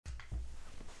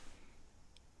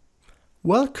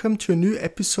Welcome to a new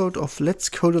episode of Let's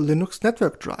Code a Linux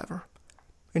Network Driver.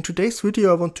 In today's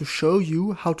video I want to show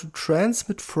you how to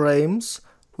transmit frames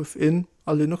within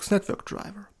a Linux network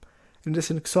driver. And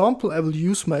as an example I will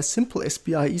use my simple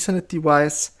SPI Ethernet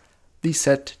device, the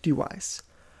set device.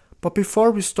 But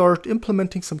before we start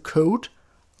implementing some code,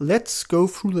 let's go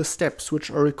through the steps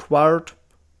which are required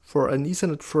for an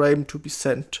Ethernet frame to be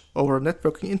sent over a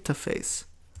networking interface.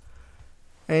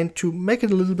 And to make it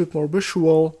a little bit more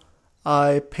visual,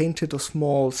 I painted a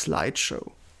small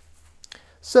slideshow.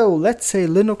 So let's say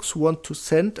Linux want to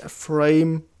send a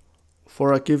frame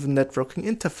for a given networking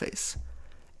interface.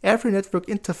 Every network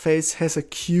interface has a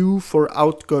queue for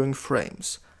outgoing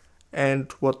frames.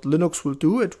 And what Linux will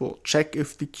do, it will check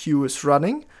if the queue is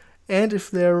running and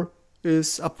if there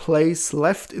is a place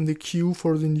left in the queue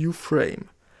for the new frame.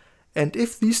 And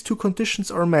if these two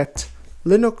conditions are met,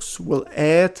 Linux will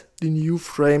add the new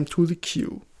frame to the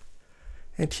queue.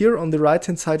 And here on the right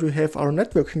hand side we have our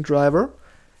networking driver,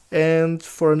 and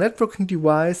for a networking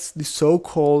device the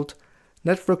so-called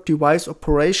network device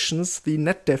operations, the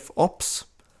netdev ops,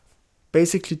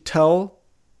 basically tell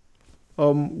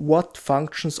what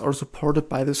functions are supported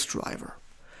by this driver.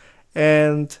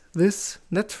 And this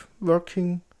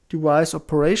networking device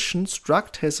operation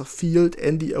struct has a field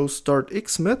NDO start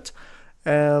xmit,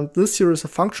 and this here is a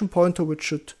function pointer which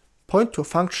should point to a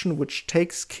function which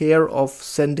takes care of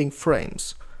sending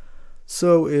frames.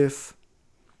 So if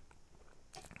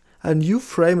a new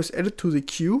frame is added to the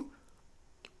queue,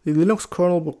 the Linux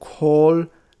kernel will call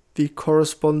the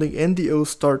corresponding NDO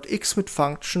start xmit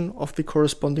function of the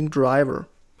corresponding driver.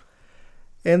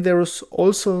 And there is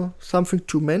also something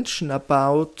to mention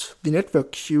about the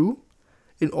network queue.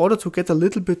 In order to get a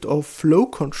little bit of flow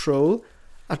control,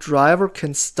 a driver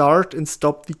can start and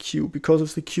stop the queue, because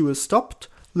if the queue is stopped,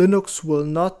 Linux will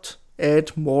not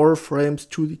add more frames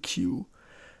to the queue.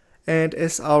 And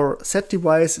as our set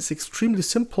device is extremely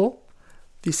simple,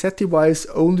 the set device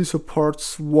only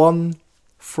supports one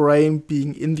frame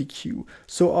being in the queue.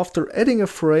 So after adding a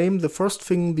frame, the first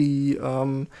thing the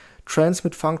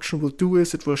transmit function will do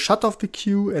is it will shut off the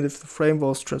queue, and if the frame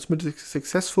was transmitted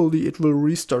successfully, it will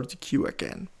restart the queue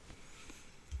again.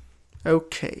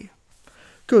 Okay,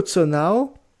 good. So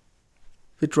now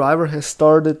the driver has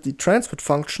started the transmit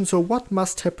function. So what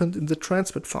must happen in the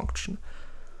transmit function?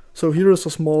 So here is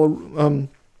a small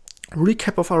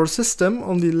recap of our system.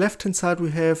 On the left hand side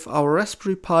we have our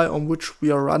Raspberry Pi on which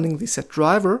we are running the set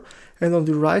driver, and on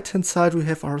the right hand side we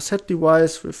have our set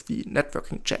device with the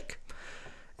networking jack.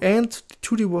 And the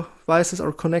two devices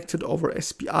are connected over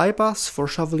SPI bus for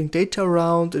shuffling data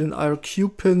around in an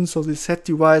IRQ pin, so the set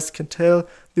device can tell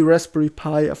the Raspberry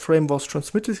Pi a frame was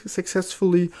transmitted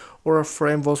successfully or a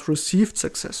frame was received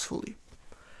successfully.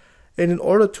 And in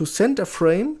order to send a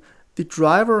frame, the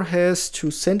driver has to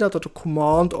send out a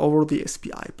command over the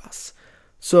SPI bus.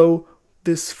 So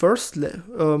this first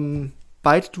byte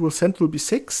it will send will be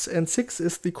 6, and 6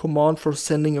 is the command for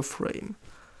sending a frame.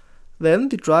 Then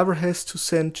the driver has to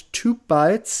send 2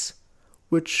 bytes,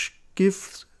 which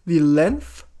give the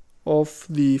length of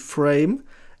the frame,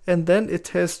 and then it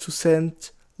has to send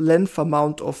length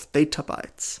amount of data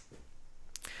bytes.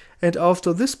 And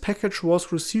after this package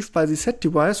was received by the set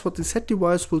device, what the set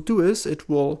device will do is it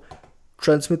will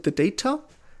transmit the data,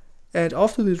 and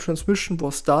after the transmission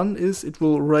was done is it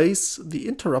will raise the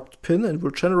interrupt pin and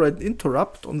will generate an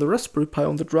interrupt on the Raspberry Pi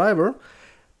on the driver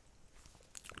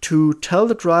to tell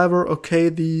the driver, okay,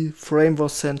 the frame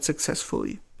was sent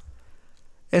successfully.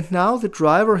 And now the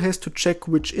driver has to check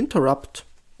which interrupt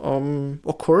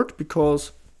occurred,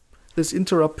 because this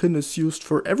interrupt pin is used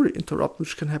for every interrupt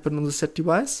which can happen on the set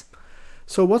device.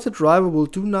 So what the driver will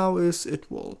do now is it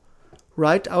will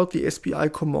write out the SPI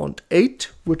command 8,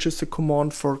 which is the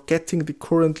command for getting the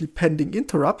currently pending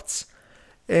interrupts,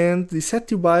 and the set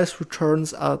device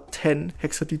returns a 10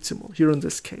 hexadecimal, here in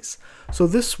this case. So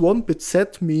this 1-bit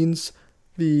set means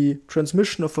the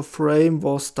transmission of a frame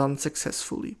was done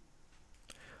successfully.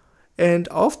 And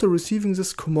after receiving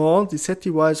this command, the set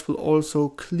device will also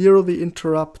clear the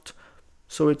interrupt,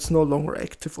 so it's no longer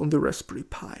active on the Raspberry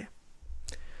Pi.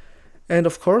 And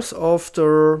of course,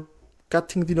 after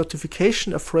getting the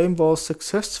notification a frame was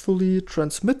successfully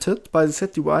transmitted by the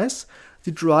set device,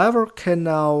 the driver can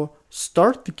now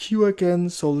start the queue again,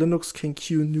 so Linux can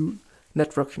queue new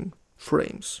networking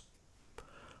frames.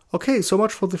 Okay, so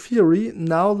much for the theory.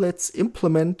 Now let's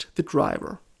implement the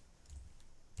driver.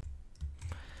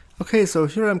 Okay, so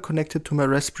here I'm connected to my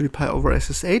Raspberry Pi over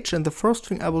SSH, and the first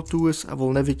thing I will do is I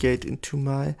will navigate into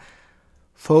my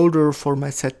folder for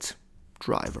my set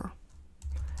driver.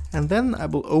 And then I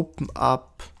will open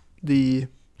up the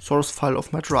source file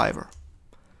of my driver.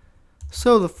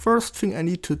 So the first thing I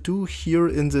need to do here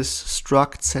in this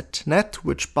struct setNet,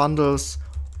 which bundles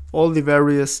all the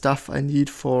various stuff I need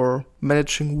for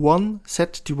managing one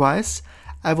set device,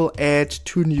 I will add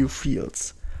two new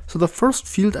fields. So the first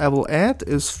field I will add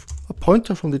is a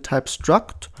pointer from the type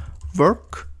struct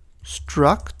work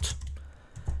struct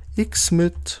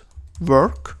xmit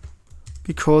work,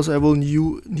 because I will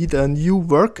need a new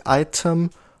work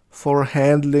item for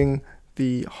handling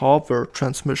the hardware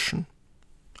transmission.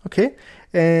 Okay,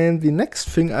 and the next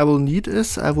thing I will need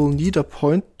is I will need a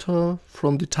pointer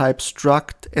from the type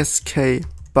struct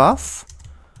skbuff,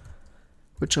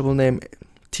 which I will name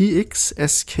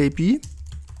txskb.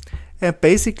 And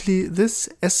basically this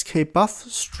skbuff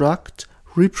struct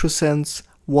represents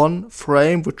one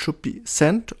frame which should be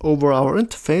sent over our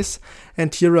interface,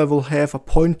 and here I will have a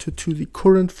pointer to the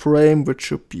current frame which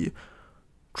should be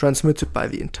transmitted by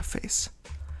the interface.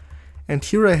 And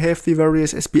here I have the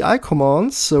various SBI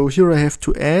commands. So here I have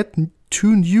to add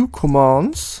two new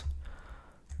commands.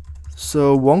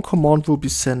 So one command will be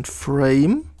send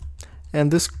frame, and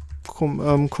this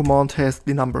command has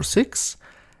the number 6.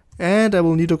 And I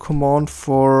will need a command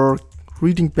for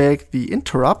reading back the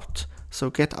interrupt. So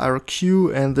get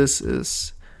IRQ, and this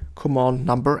is command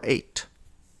number 8.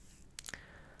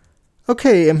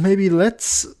 Okay, and maybe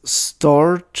let's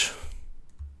start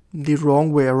the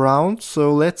wrong way around.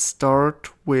 So let's start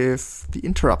with the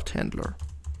interrupt handler.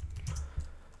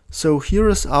 So here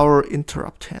is our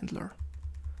interrupt handler.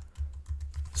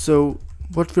 So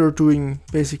what we're doing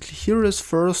basically here is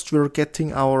first we're getting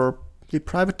the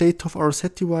private data of our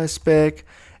set device back,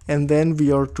 and then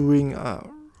we are doing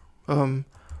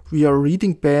we are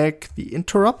reading back the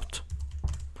interrupt.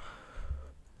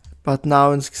 But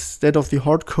now instead of the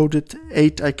hard-coded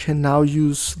 8, I can now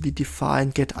use the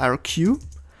define get IRQ.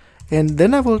 And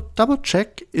then I will double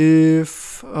check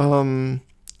if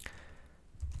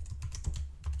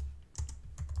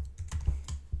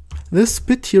this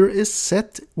bit here is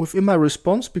set within my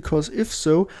response, because if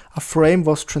so, a frame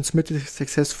was transmitted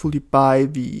successfully by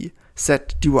the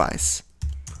set device.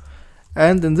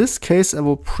 And in this case, I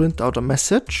will print out a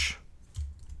message.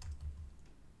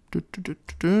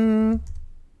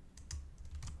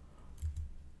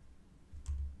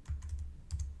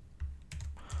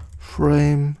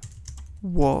 Frame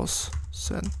was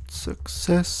sent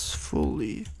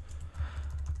successfully.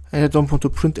 And I don't want to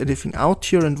print anything out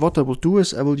here, and what I will do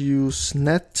is I will use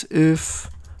netif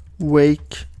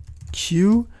wake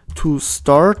queue to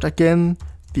start again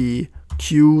the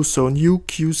queue, so new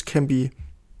queues can be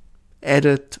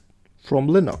added from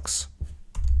Linux.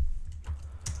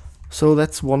 So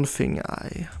that's one thing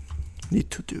I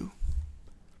need to do.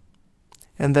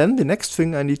 And then the next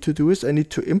thing I need to do is I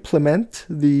need to implement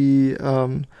the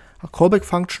a callback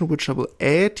function, which I will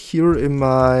add here in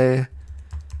my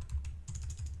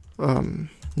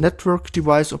network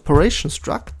device operation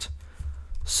struct.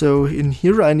 So in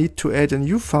here I need to add a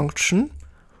new function,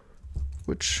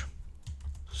 which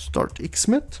start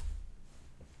xmit,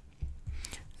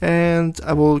 and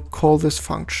I will call this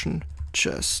function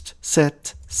just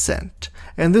set send.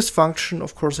 And this function,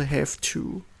 of course, I have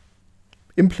to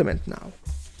implement now.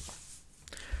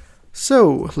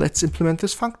 So let's implement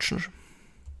this function.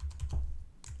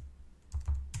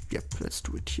 Yep, let's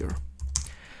do it here.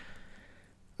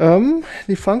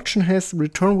 The function has the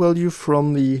return value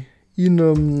from the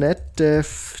enum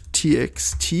netdev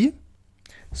txt.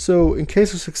 So in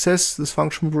case of success, this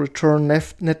function will return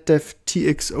netdev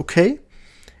tx ok,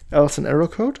 else an error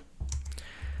code.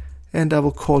 And I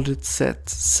will call it set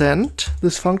send.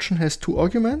 This function has two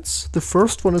arguments. The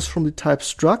first one is from the type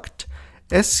struct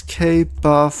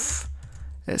skbuff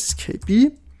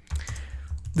skb.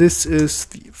 This is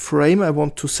the frame I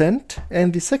want to send,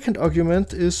 and the second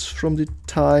argument is from the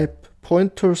type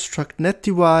pointer struct net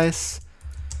device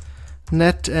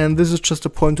net, and this is just a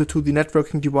pointer to the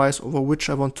networking device over which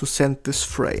I want to send this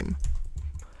frame.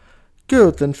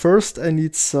 Good, then first I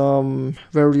need some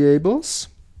variables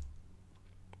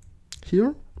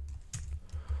here.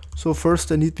 So first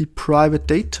I need the private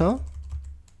data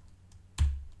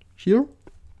here.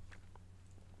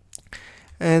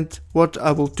 And what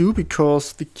I will do,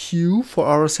 because the queue for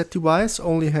our set device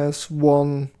only has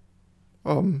one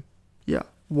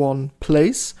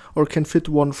place, or can fit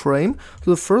one frame.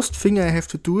 So the first thing I have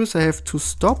to do is I have to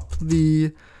stop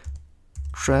the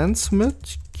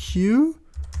transmit queue,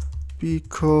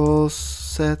 because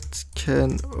set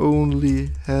can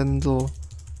only handle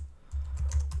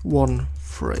one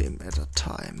frame at a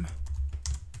time.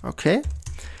 Okay,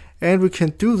 and we can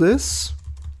do this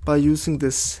by using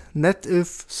this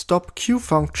netif stop queue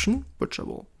function, which I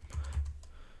will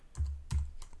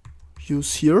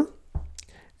use here.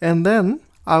 And then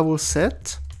I will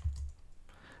set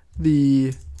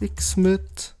the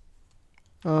xmit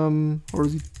or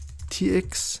the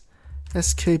tx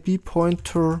skb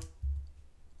pointer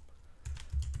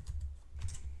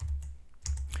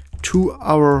to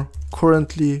our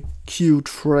currently queued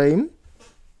frame.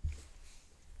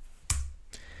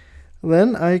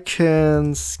 Then I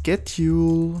can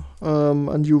schedule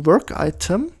a new work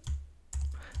item,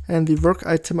 and the work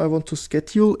item I want to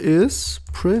schedule is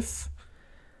priv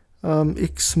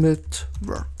xmit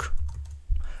work.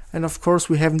 And of course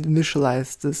we haven't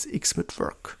initialized this xmit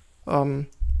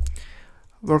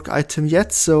work item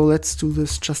yet, so let's do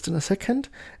this just in a second.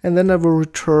 And then I will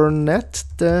return net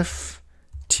def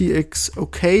tx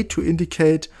OK to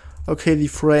indicate, okay, the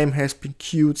frame has been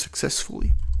queued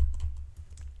successfully.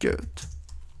 Good.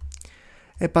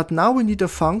 But now we need a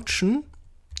function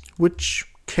which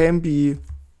can be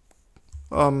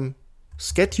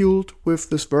scheduled with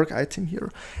this work item here.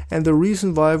 And the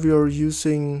reason why we are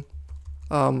using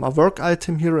a work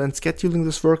item here and scheduling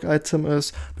this work item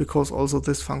is because also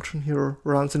this function here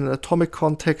runs in an atomic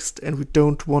context, and we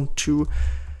don't want to,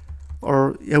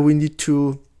 or yeah, we need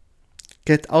to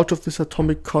get out of this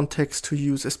atomic context to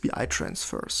use SPI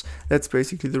transfers. That's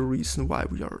basically the reason why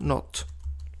we are not,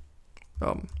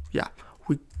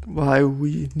 why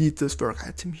we need this work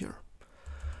item here.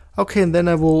 Okay, and then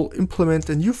I will implement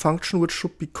a new function which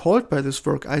should be called by this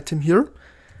work item here.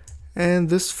 And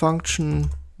this function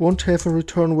won't have a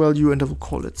return value, and I will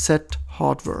call it set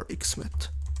hardware xmit.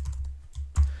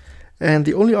 And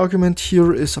the only argument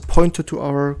here is a pointer to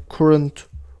our current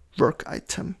work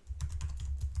item.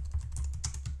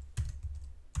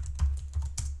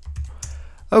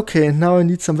 Okay, and now I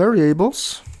need some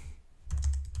variables.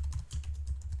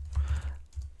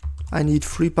 I need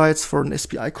 3 bytes for an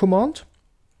SPI command.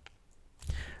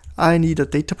 I need a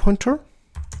data pointer.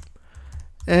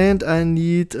 And I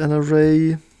need an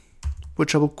array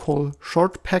which I will call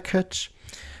short package,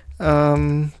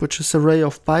 which is an array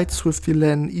of bytes with the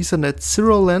len Ethernet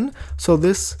 0len. So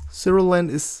this 0len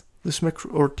is this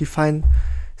macro, or defined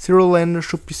 0len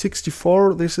should be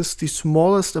 64. This is the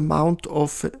smallest amount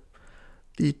of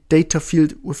the data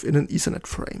field within an Ethernet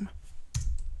frame.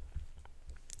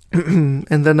 And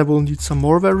then I will need some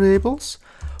more variables,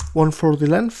 one for the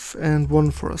length and one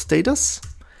for a status.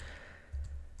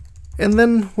 And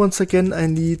then once again I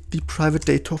need the private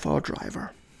data of our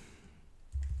driver.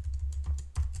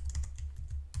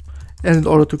 And in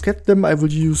order to get them, I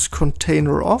will use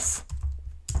container of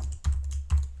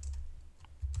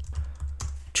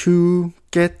to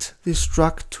get the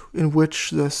struct in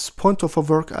which this pointer of a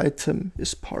work item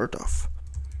is part of.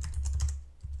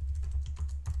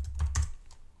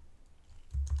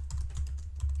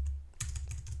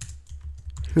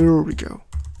 Here we go.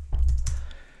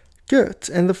 Good,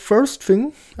 and the first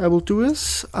thing I will do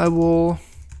is I will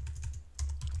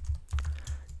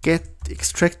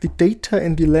extract the data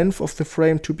and the length of the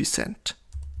frame to be sent.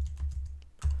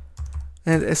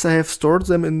 And as I have stored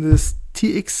them in this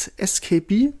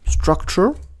tx_skb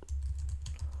structure,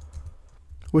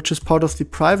 which is part of the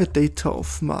private data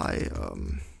of my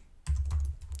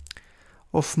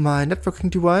networking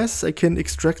device, I can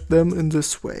extract them in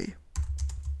this way.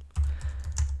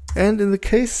 And in the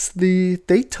case the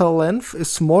data length is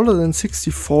smaller than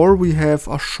 64, we have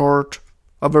a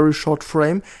very short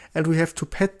frame, and we have to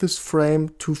pad this frame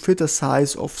to fit a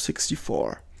size of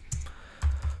 64.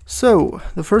 So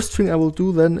the first thing I will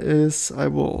do then is I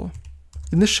will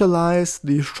initialize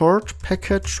the short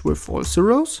package with all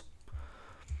zeros.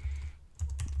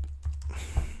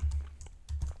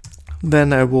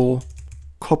 Then I will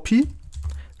copy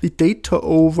the data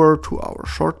over to our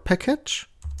short package.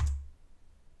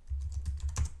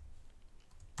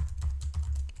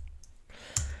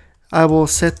 I will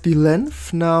set the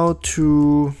length now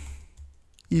to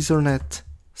Ethernet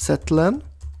setlen,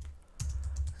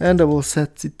 and I will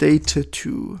set the data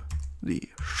to the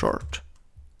short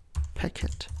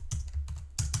packet.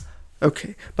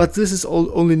 Okay, but this is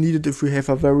only needed if we have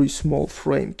a very small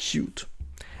frame queued.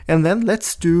 And then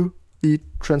let's do the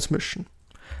transmission.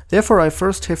 Therefore, I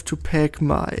first have to pack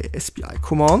my SPI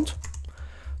command.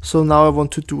 So now I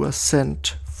want to do a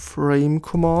send frame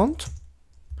command.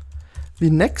 The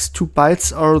next 2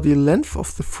 bytes are the length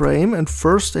of the frame, and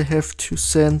first I have to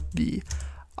send the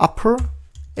upper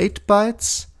 8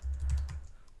 bytes,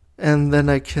 and then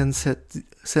I can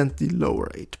send the lower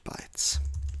 8 bytes.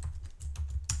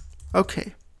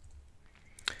 Okay.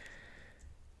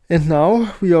 And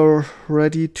now we are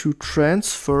ready to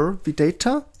transfer the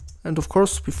data. And of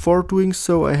course, before doing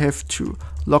so, I have to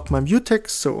lock my mutex,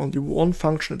 so only one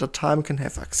function at a time can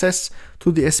have access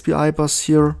to the SPI bus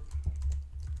here.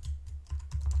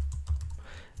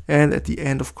 And at the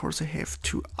end, of course, I have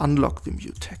to unlock the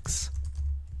mutex.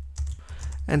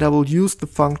 And I will use the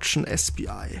function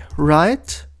SPI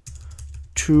write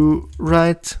to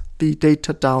write the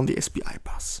data down the SPI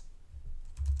bus.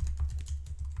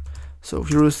 So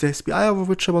here is the SPI over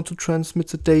which I want to transmit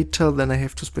the data. Then I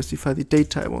have to specify the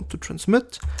data I want to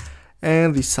transmit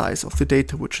and the size of the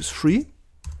data, which is 3.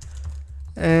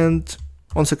 And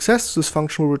on success, this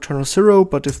function will return a 0,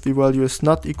 but if the value is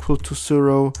not equal to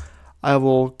 0, I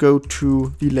will go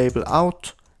to the label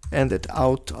out, and at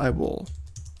out I will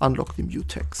unlock the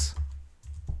mutex.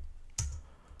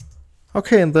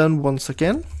 Okay, and then once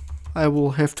again, I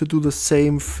will have to do the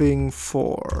same thing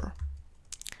for,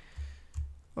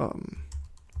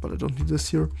 but I don't need this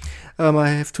here. I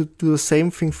have to do the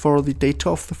same thing for the data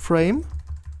of the frame.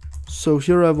 So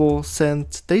here I will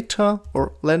send data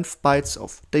or length bytes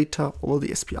of data over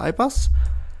the SPI bus.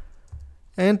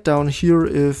 And down here,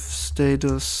 if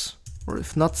status or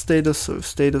if not status, so if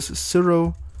status is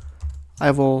 0,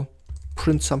 I will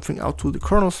print something out to the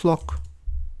kernel's log.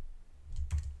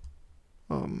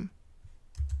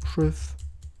 Priv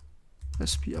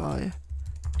SPI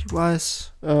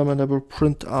device, and I will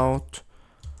print out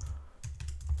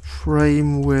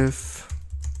frame with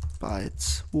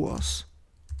bytes was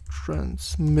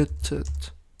transmitted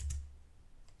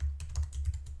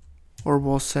or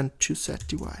was sent to that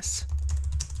device.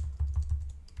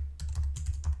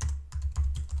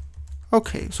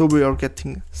 Okay, so we are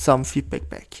getting some feedback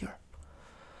back here.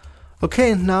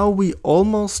 Okay, and now we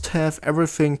almost have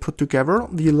everything put together.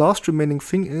 The last remaining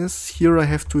thing is here I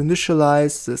have to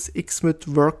initialize this xmit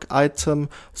work item,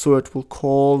 so it will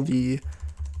call the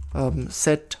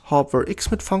set hardware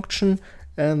xmit function,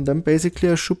 and then basically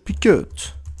I should be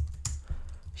good.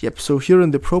 Yep, so here in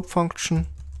the probe function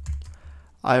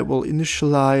I will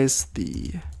initialize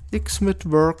the xmit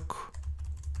work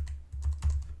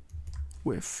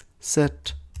with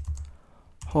set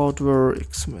hardware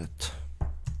xmit.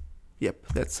 Yep,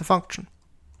 that's the function.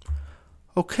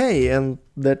 Okay, and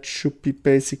that should be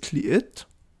basically it.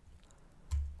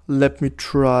 Let me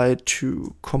try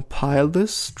to compile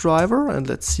this driver and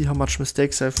let's see how much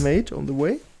mistakes I've made on the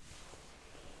way.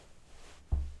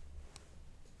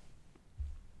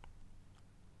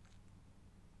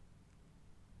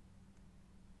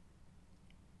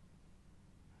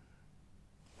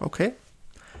 Okay,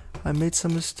 I made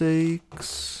some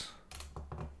mistakes.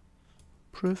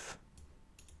 Priv.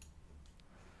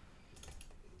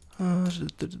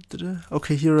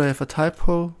 Okay, here I have a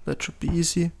typo, that should be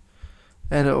easy.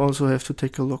 And I also have to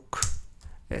take a look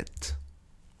at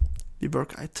the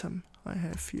work item I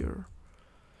have here.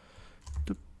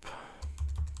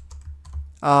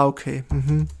 Okay.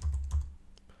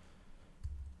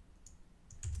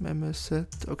 Memo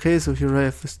set. Okay, so here I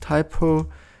have this typo.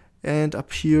 And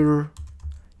up here,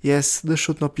 yes, this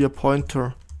should not be a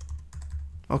pointer.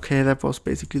 Okay, that was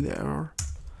basically the error.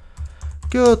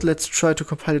 Good, let's try to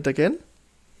compile it again.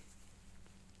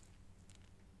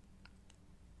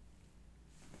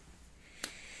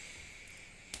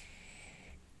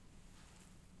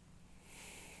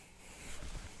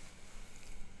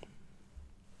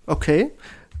 Okay,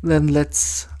 then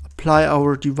let's apply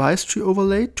our device tree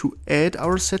overlay to add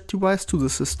our set device to the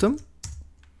system.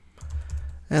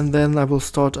 And then I will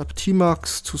start up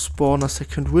tmux to spawn a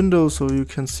second window so you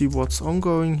can see what's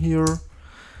ongoing here.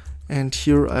 And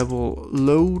here I will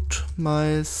load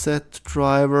my set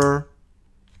driver.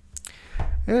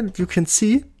 And you can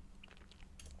see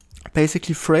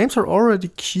basically frames are already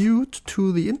queued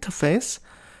to the interface,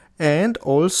 and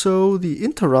also the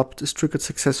interrupt is triggered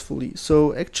successfully.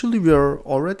 So actually we are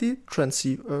already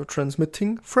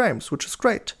transmitting frames, which is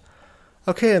great.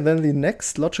 Okay, and then the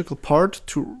next logical part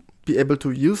to be able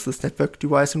to use this network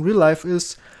device in real life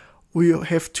is we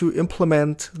have to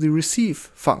implement the receive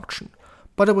function.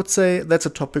 But I would say that's a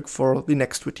topic for the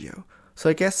next video. So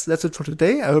I guess that's it for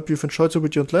today. I hope you've enjoyed the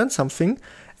video and learned something.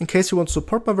 In case you want to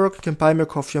support my work, you can buy me a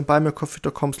coffee on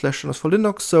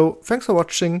buymeacoffee.com/jonas4linux. So thanks for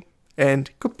watching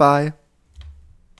and goodbye.